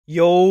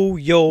Yo,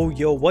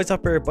 what's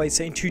up everybody?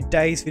 So in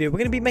today's video, we're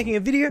going to be making a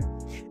video,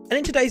 and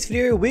in today's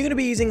video, we're going to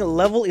be using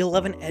level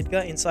 11 Edgar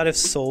inside of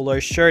Solo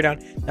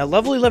Showdown. Now,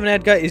 level 11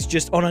 Edgar is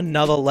just on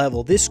another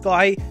level. This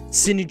guy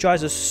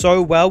synergizes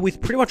so well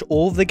with pretty much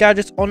all of the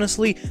gadgets,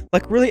 honestly.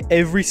 Like, really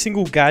every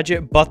single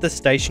gadget but the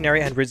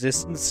stationary and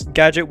resistance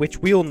gadget, which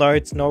we all know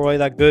it's not really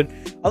that good.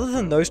 Other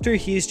than those two,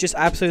 he is just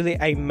absolutely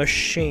a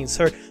machine.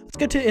 So, let's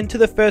get into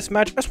the first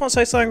match. I just want to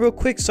say something real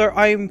quick. So,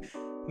 I'm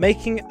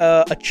making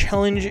a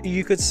challenge,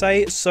 you could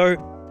say. So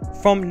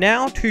from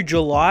now to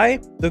July,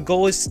 the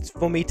goal is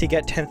for me to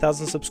get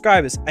 10,000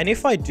 subscribers, and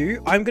if I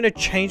do, I'm going to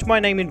change my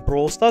name in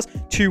Brawl Stars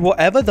to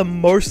whatever the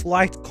most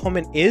liked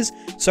comment is.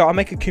 So I'll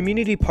make a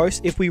community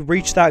post if we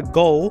reach that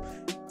goal,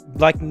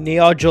 like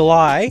near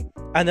July,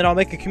 and then I'll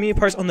make a community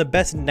post on the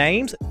best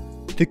names.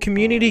 The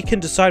community can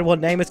decide what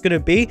name it's going to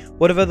be.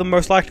 Whatever the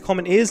most liked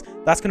comment is,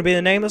 that's going to be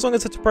the name, as long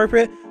as it's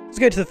appropriate. Let's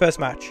get to the first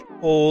match.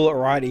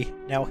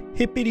 Alrighty, now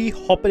hippity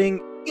hopping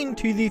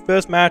into the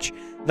first match.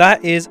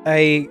 That is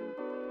a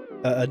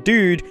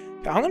dude.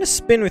 I'm going to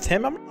spin with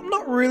him. I'm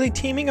not really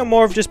teaming, I'm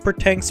more of just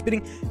pretending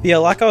spinning. But yeah,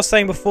 like I was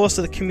saying before,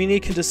 so the community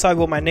can decide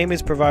what my name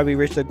is provided we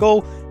reach the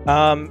goal.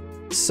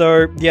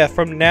 So yeah,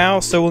 from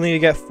now, so we'll need to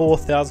get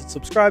 4,000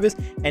 subscribers,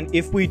 and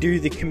if we do,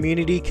 the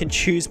community can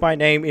choose my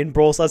name in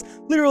Brawl Stars.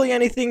 Literally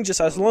anything,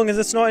 just as long as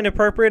it's not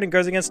inappropriate and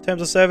goes against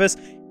terms of service.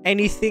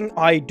 Anything,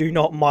 I do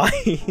not mind.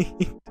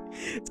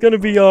 It's gonna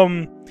be I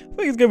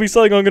think it's gonna be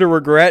something I'm gonna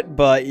regret,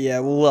 but yeah,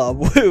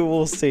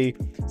 we'll see.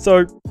 So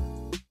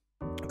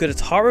we've got a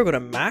Tara, we've got a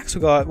Max,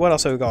 we got, what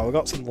else have we got? We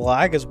got some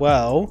lag as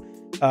well.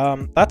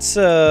 That's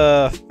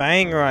a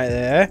Fang right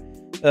there.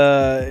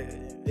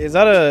 Is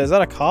that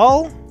a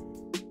Carl?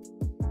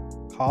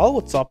 Carl,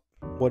 what's up?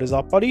 What is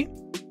up, buddy?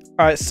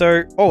 Alright,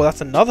 so oh,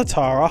 that's another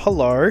Tara.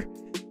 Hello.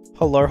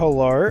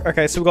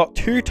 Okay, so we've got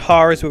two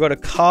Taras, we've got a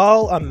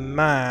Carl, a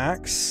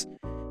Max.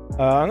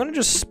 I'm gonna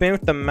just spin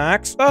with the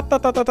Max.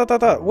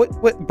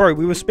 What, bro?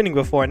 We were spinning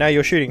before, and now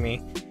you're shooting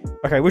me.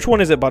 Okay, which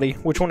one is it, buddy?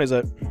 Which one is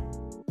it?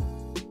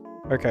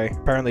 Okay,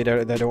 apparently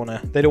they don't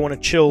wanna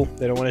chill.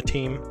 They don't wanna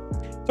team.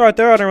 It's alright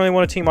there. I don't really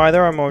want to team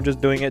either. I'm more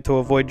just doing it to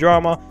avoid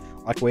drama,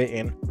 like we're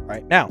in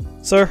right now.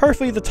 So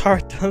hopefully the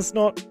Tara does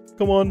not.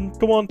 Come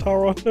on,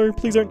 Tara. No,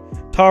 please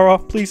don't. Tara,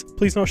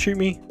 please not shoot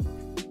me.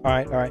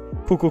 Alright.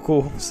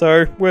 Cool.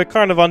 So we're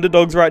kind of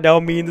underdogs right now,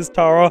 me and this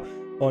Tara.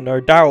 Oh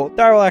no,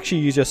 Daryl, actually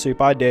use your soup.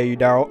 I dare you,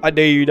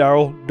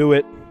 Daryl. Do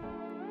it.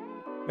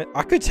 Man,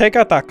 I could take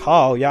out that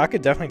Carl. Yeah, I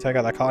could definitely take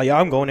out that Carl. Yeah,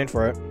 I'm going in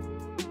for it.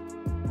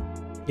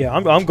 Yeah,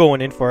 I'm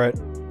going in for it.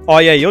 Oh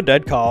yeah, you're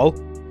dead, Carl.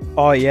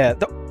 Oh yeah.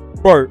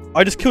 Bro,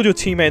 I just killed your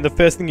teammate, and the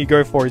first thing you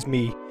go for is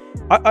me.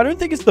 I don't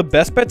think it's the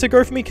best bet to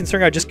go for me,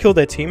 considering I just killed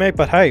their teammate,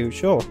 but hey,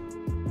 sure.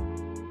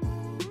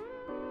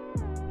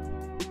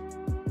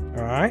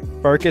 Alright,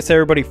 focus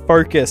everybody,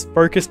 focus.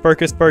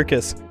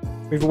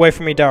 Move away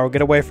from me, Daryl.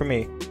 Get away from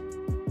me.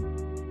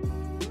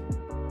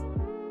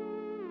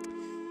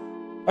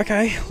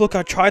 Okay, look,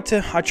 I tried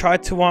to,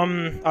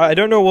 I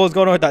don't know what was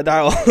going on with that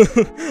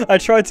Daryl. I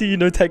tried to, you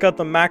know, take out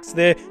the Max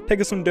there, take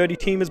out some dirty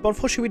teamers, but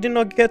unfortunately we did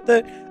not get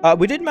that.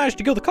 We did manage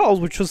to kill the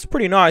Carls, which was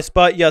pretty nice,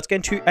 but yeah, let's get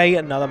into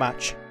another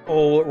match.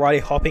 Alrighty,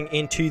 hopping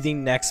into the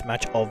next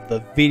match of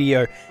the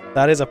video.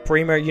 That is a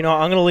Primo. You know,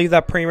 I'm going to leave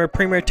that Primo.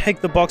 Primo, take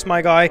the box,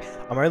 my guy.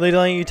 I'm only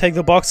letting you take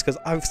the box because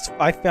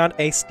I found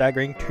a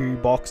staggering 2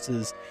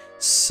 boxes.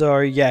 So,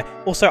 yeah.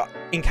 Also,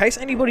 in case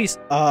anybody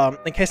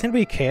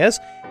cares,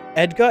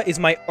 Edgar is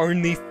my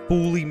only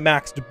fully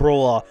maxed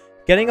brawler.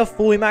 Getting a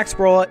fully maxed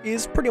brawler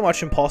is pretty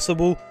much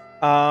impossible.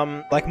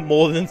 Like,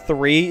 more than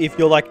 3 if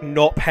you're, like,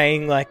 not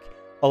paying, like,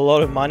 a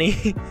lot of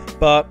money.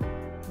 But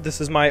this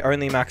is my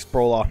only maxed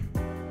brawler.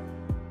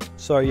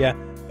 So, yeah.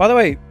 By the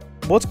way,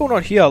 what's going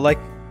on here? Like,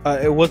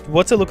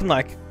 what's it looking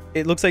like?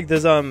 It looks like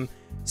there's some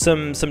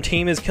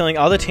teamers killing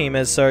other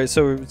teamers.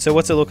 So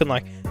what's it looking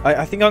like?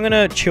 I think I'm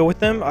gonna chill with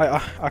them. I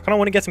kind of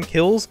want to get some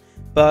kills,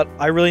 but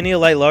I really need to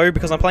lay low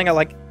because I'm playing at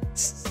like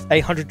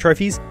 800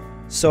 trophies.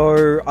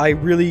 So I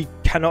really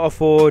cannot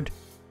afford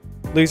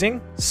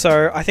losing.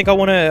 So I think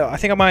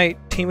I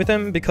might team with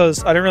them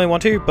because I don't really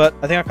want to, but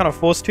I think I kind of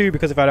forced to,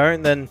 because if I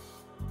don't, then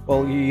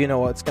well, you know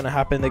what's gonna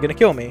happen. They're gonna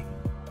kill me.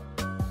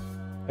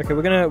 Okay,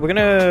 what are we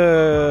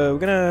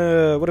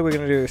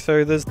gonna do?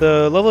 So there's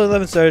the level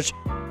 11 Surge,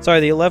 sorry,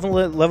 the level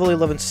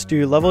 11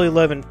 Stu, level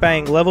 11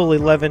 Fang, level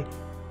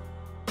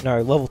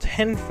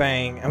 10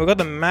 Fang, and we got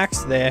the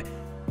Max there.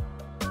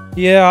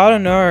 Yeah, I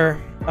don't know.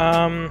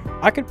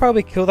 I could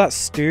probably kill that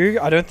Stu.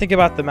 I don't think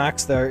about the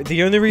Max though.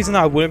 The only reason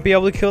I wouldn't be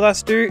able to kill that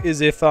Stu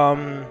is if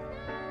the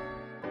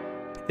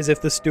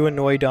Stu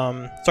annoyed,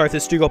 if the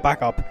Stu got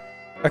back up.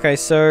 Okay,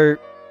 so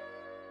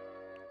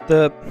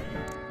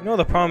you know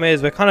what the problem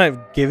is? We're kind of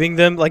giving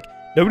them, like,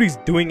 nobody's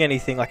doing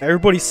anything. Like,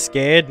 everybody's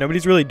scared.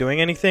 Nobody's really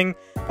doing anything.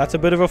 That's a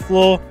bit of a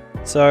flaw.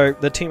 So,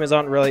 the teamers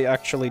aren't really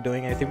actually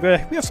doing anything.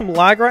 We have some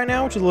lag right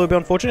now, which is a little bit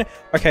unfortunate.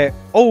 Okay.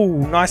 Oh,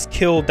 nice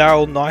kill,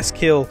 Daryl. Nice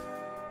kill.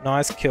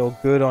 Nice kill.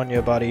 Good on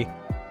you, buddy.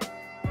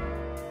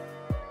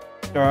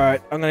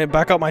 Alright, I'm going to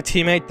back up my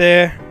teammate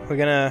there. We're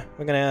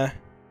gonna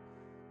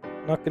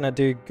Not gonna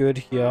do good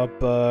here,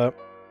 but...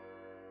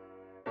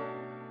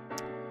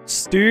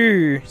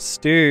 Stew.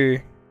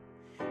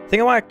 I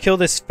think I might kill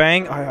this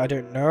Fang. I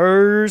don't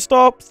know.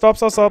 Stop.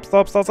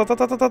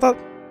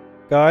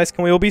 Guys,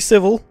 can we all be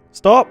civil?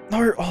 Stop.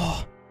 No.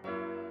 Oh.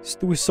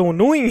 Stu is so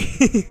annoying.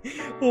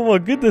 Oh my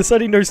goodness, I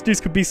didn't know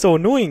Stews could be so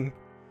annoying.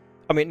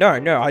 I mean,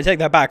 no, I take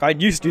that back. I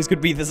knew Stews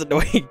could be this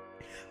annoying.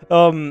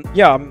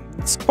 Yeah,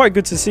 it's quite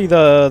good to see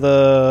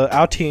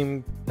our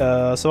team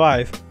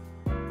survive.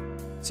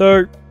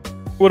 So,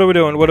 what are we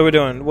doing?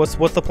 What's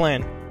the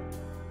plan?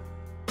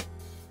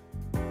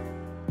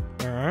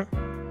 Alright.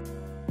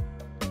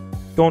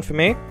 Going for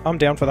me. I'm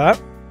down for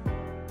that.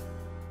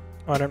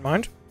 I don't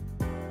mind.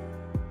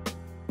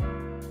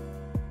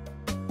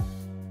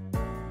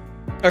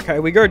 Okay,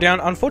 we go down.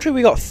 Unfortunately,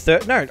 we got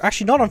 30. No,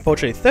 actually, not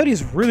unfortunately. 30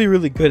 is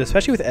really good,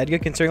 especially with Edgar,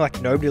 considering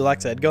like nobody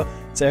likes Edgar,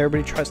 so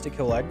everybody tries to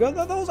kill Edgar.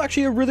 That was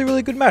actually a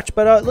really good match,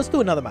 but let's do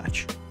another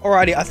match.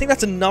 Alrighty, I think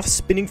that's enough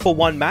spinning for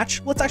one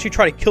match. Let's actually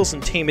try to kill some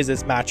teamers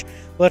this match.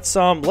 Let's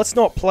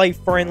not play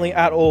friendly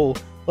at all.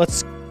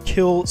 Let's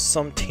kill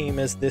some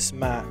teamers this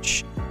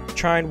match.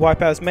 Try and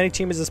wipe out as many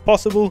teamers as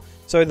possible.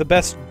 So the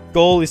best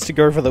goal is to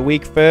go for the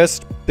weak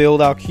first, build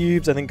our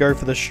cubes, and then go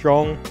for the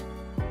strong.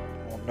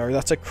 Oh no,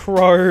 that's a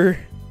crow.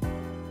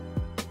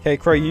 Okay,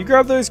 Crow, you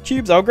grab those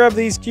cubes, I'll grab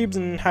these cubes,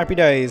 and happy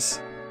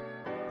days.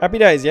 Happy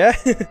days, yeah?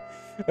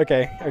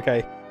 Okay.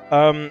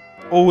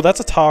 Oh, that's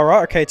a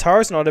Tara. Okay,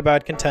 Tara's not a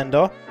bad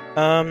contender.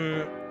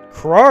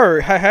 Crow,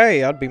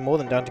 hey, I'd be more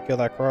than down to kill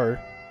that Crow.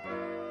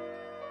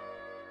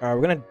 Alright,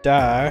 we're gonna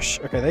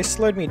dash. Okay, they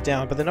slowed me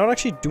down, but they're not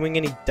actually doing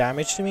any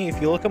damage to me.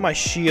 If you look at my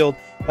shield,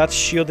 that's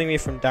shielding me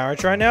from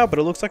damage right now, but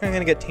it looks like I'm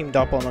gonna get teamed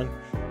up on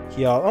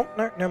here. Oh,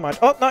 no, never mind.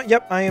 Oh, no,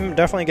 yep, I am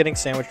definitely getting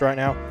sandwiched right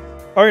now.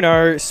 Oh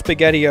no,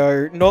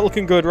 Spaghetti-O. Not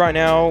looking good right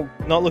now.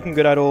 Not looking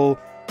good at all.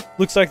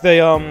 Looks like they,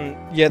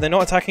 yeah, they're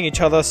not attacking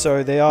each other,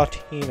 so they are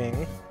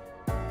teaming.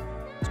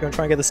 He's going to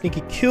try and get the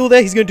sneaky kill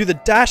there. He's going to do the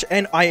dash,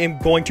 and I am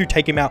going to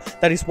take him out.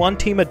 That is one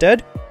teamer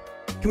dead.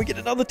 Can we get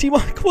another teamer?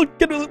 Come on,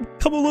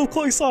 come a little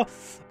closer.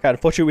 Okay,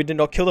 unfortunately, we did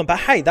not kill them, but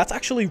hey, that's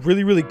actually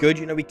really good.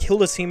 You know, we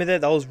killed a teamer there.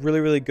 That was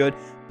really good.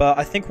 But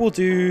I think we'll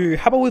do...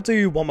 How about we'll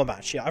do one more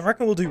match? Yeah, I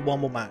reckon we'll do one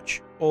more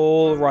match.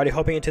 Alrighty,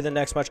 hopping into the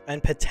next match,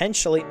 and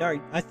potentially...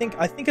 No, I think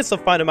it's the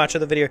final match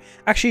of the video.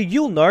 Actually,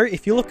 you'll know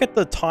if you look at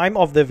the time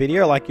of the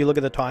video, like you look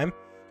at the time,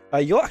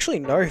 you'll actually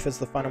know if it's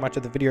the final match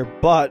of the video,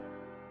 but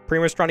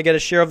Primo's trying to get a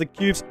share of the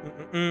cubes.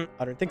 I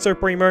don't think so,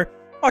 Primo.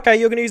 Okay,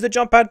 you're going to use the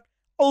jump pad.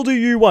 I'll do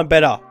you one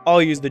better.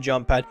 I'll use the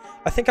jump pad.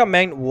 I think our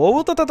main... Whoa,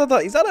 is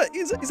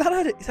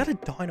that a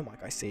dynamite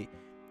I see?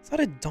 Is that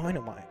a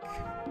dynamite?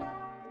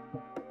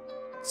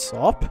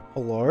 Stop.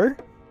 Hello?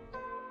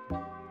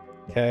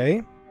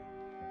 Okay.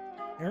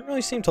 They don't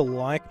really seem to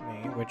like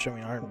me, which, I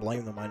mean, I don't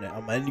blame them.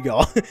 I'm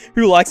Edgar.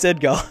 Who likes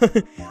Edgar?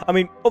 I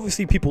mean,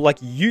 obviously people like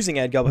using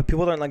Edgar, but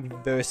people don't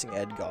like versing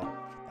Edgar.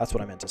 That's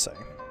what I meant to say.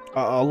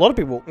 A lot of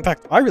people... In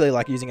fact, I really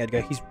like using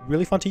Edgar. He's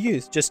really fun to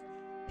use. Just...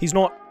 He's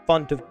not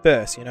fun to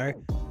verse, you know?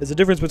 There's a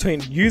difference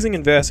between using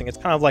and versing. It's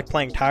kind of like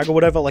playing tag or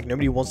whatever, like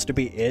nobody wants to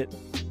be it.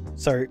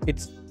 So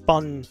it's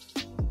fun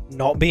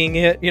not being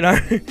it, you know?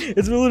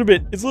 It's a little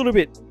bit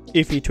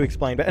iffy to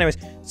explain. But anyways,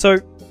 so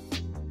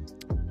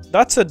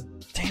that's a...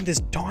 Damn, there's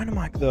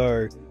dynamite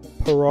though.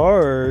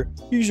 Pro.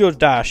 Use your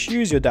dash.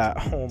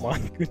 Oh my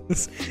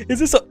goodness.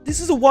 This is a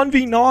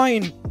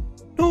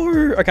 1v9.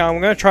 No. Okay, I'm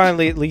gonna try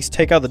and at least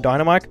take out the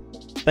dynamite.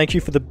 Thank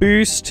you for the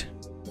boost.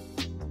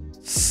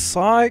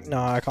 Psych. No,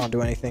 I can't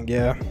do anything.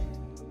 Yeah.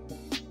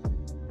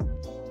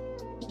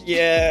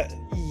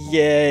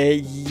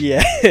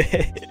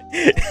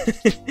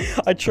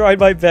 I tried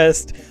my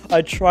best.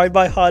 I tried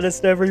my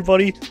hardest,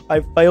 everybody. I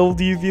failed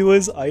you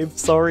viewers. I am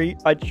sorry.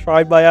 I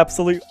tried my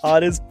absolute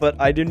hardest, but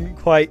I didn't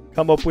quite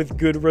come up with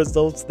good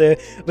results there.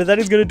 But that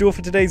is going to do it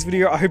for today's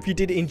video. I hope you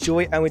did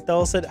enjoy, and with that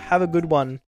all said, have a good one.